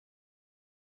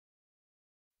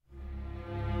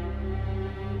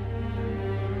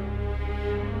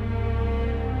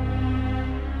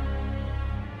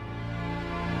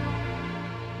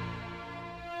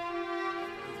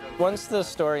Once the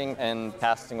story and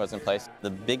casting was in place, the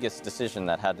biggest decision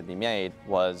that had to be made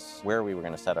was where we were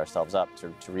going to set ourselves up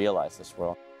to realize this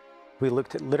world. We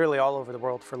looked at literally all over the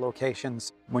world for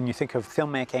locations. When you think of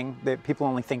filmmaking, people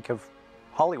only think of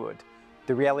Hollywood.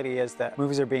 The reality is that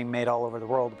movies are being made all over the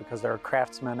world because there are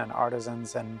craftsmen and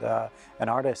artisans and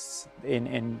artists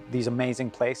in these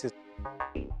amazing places.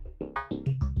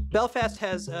 Belfast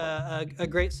has a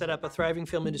great setup, a thriving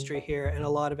film industry here, and a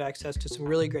lot of access to some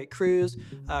really great crews,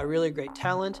 really great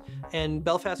talent, and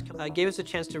Belfast gave us a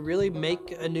chance to really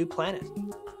make a new planet.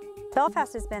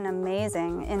 Belfast has been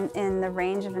amazing in the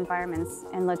range of environments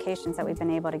and locations that we've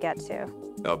been able to get to.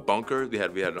 A bunker, we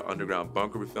had an underground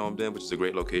bunker we filmed in, which is a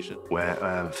great location.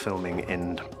 We're filming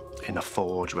in a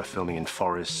forge, we're filming in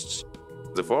forests.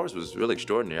 The forest was really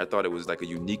extraordinary. I thought it was like a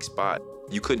unique spot.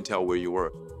 You couldn't tell where you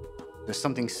were. There's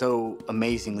something so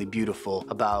amazingly beautiful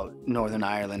about Northern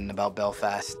Ireland and about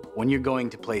Belfast. When you're going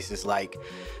to places like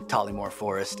Tollymore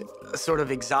Forest, a sort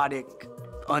of exotic,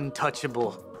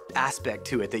 untouchable aspect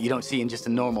to it that you don't see in just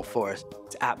a normal forest.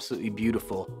 It's absolutely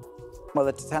beautiful. Well,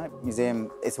 the Titanic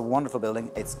Museum, it's a wonderful building.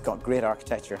 It's got great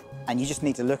architecture, and you just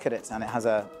need to look at it, and it has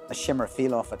a shimmer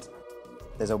feel off it.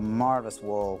 There's a marvelous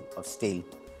wall of steel,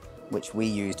 which we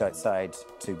used outside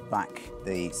to back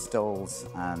the stalls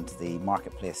and the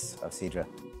marketplace of Sidra.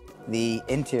 The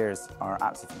interiors are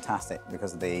absolutely fantastic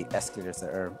because of the escalators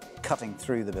that are cutting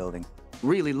through the building.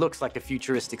 Really looks like a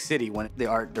futuristic city when the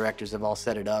art directors have all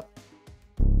set it up.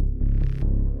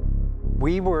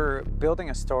 We were building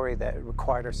a story that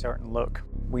required a certain look.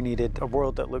 We needed a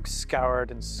world that looked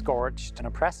scoured and scorched and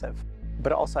oppressive,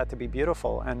 but it also had to be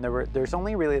beautiful, and there's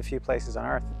only really a few places on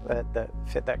Earth that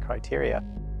fit that criteria.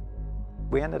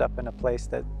 We ended up in a place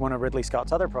that one of Ridley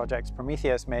Scott's other projects,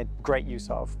 Prometheus, made great use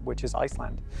of, which is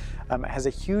Iceland. It has a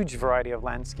huge variety of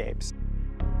landscapes.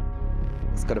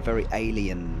 It's got a very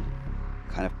alien,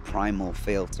 kind of primal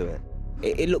feel to it.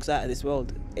 It looks out of this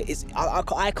world.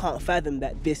 I can't fathom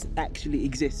that this actually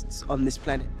exists on this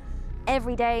planet.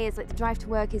 Every day is like the drive to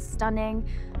work is stunning.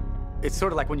 It's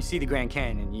sort of like when you see the Grand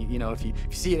Canyon, you know, if you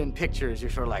see it in pictures, you're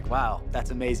sort of like, wow,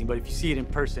 that's amazing. But if you see it in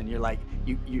person, you're like,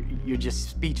 you're just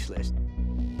speechless.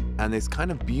 And there's kind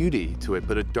of beauty to it,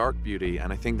 but a dark beauty,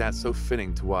 and I think that's so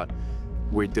fitting to what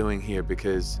we're doing here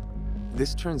because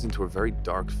this turns into a very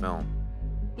dark film.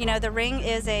 You know, the ring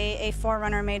is a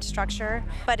forerunner-made structure,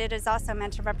 but it is also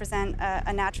meant to represent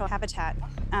a natural habitat.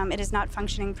 It is not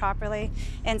functioning properly,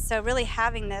 and so really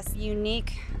having this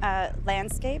unique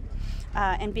landscape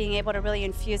and being able to really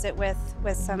infuse it with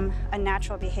some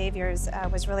natural behaviors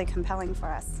was really compelling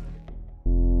for us.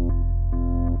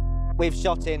 We've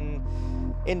shot in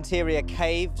interior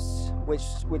caves,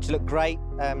 which look great,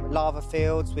 lava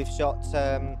fields. We've shot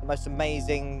the most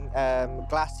amazing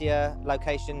glacier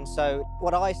locations. So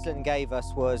what Iceland gave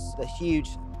us was the huge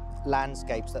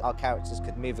landscapes that our characters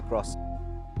could move across.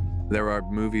 There are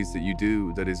movies that you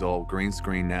do that is all green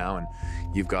screen now, and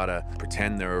you've got to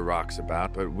pretend there are rocks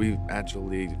about, but we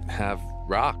actually have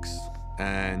rocks,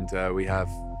 and we have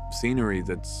scenery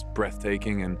that's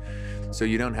breathtaking, and so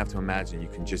you don't have to imagine, you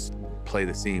can just play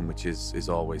the scene, which is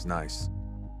always nice.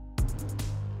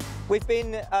 We've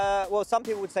been, well, some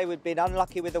people would say we've been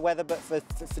unlucky with the weather, but for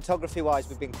photography-wise,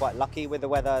 we've been quite lucky with the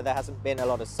weather. There hasn't been a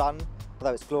lot of sun,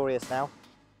 although it's glorious now.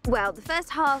 Well, the first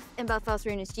half in Belfast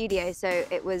we were in a studio, so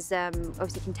it was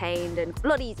obviously contained and a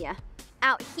lot easier.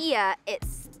 Out here,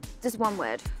 it's just one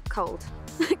word, cold.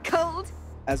 Cold.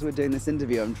 As we're doing this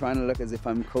interview, I'm trying to look as if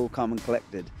I'm cool, calm and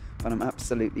collected, but I'm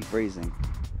absolutely freezing.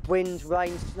 Wind,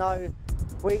 rain, snow,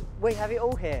 we have it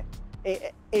all here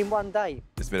in one day.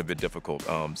 It's been a bit difficult.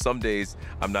 Some days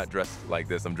I'm not dressed like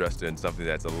this. I'm dressed in something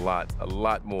that's a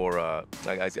lot more,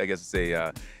 I guess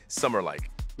say, summer-like.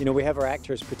 You know, we have our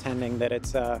actors pretending that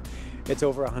it's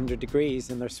over 100 degrees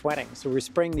and they're sweating. So we're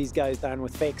spraying these guys down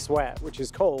with fake sweat, which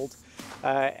is cold,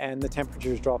 and the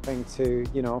temperature's dropping to,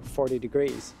 40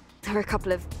 degrees. There were a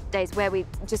couple of days where we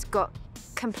just got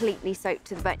completely soaked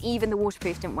to the bone. Even the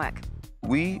waterproof didn't work.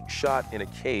 We shot in a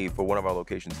cave for one of our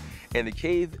locations. And the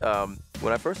cave,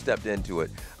 when I first stepped into it,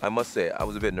 I must say, I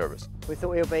was a bit nervous. We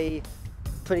thought it would be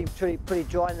pretty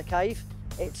dry in the cave.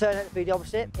 It turned out to be the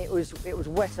opposite. It was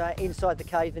wetter inside the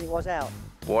cave than it was out.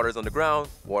 Water's on the ground,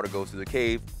 water goes to the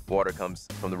cave, water comes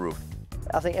from the roof.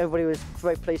 I think everybody was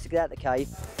very pleased to get out of the cave.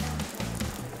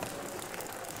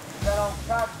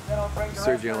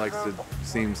 Sergio likes to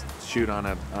shoot on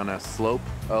a slope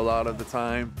a lot of the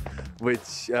time,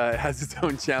 which has its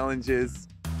own challenges.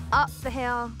 Up the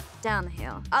hill, down the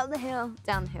hill, up the hill,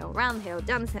 down the hill, round the hill,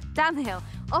 down the hill,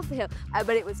 off the hill.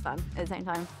 But it was fun at the same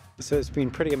time. So it's been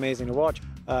pretty amazing to watch,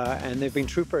 and they've been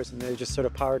troopers, and they've just sort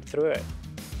of powered through it.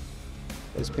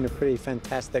 It's been a pretty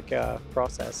fantastic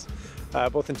process,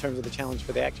 both in terms of the challenge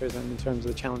for the actors and in terms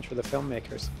of the challenge for the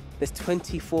filmmakers. There's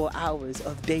 24 hours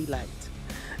of daylight.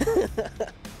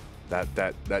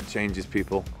 That changes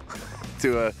people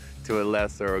to a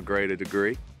less or a greater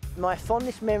degree. My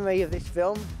fondest memory of this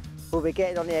film will be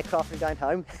getting on the aircraft and going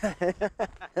home.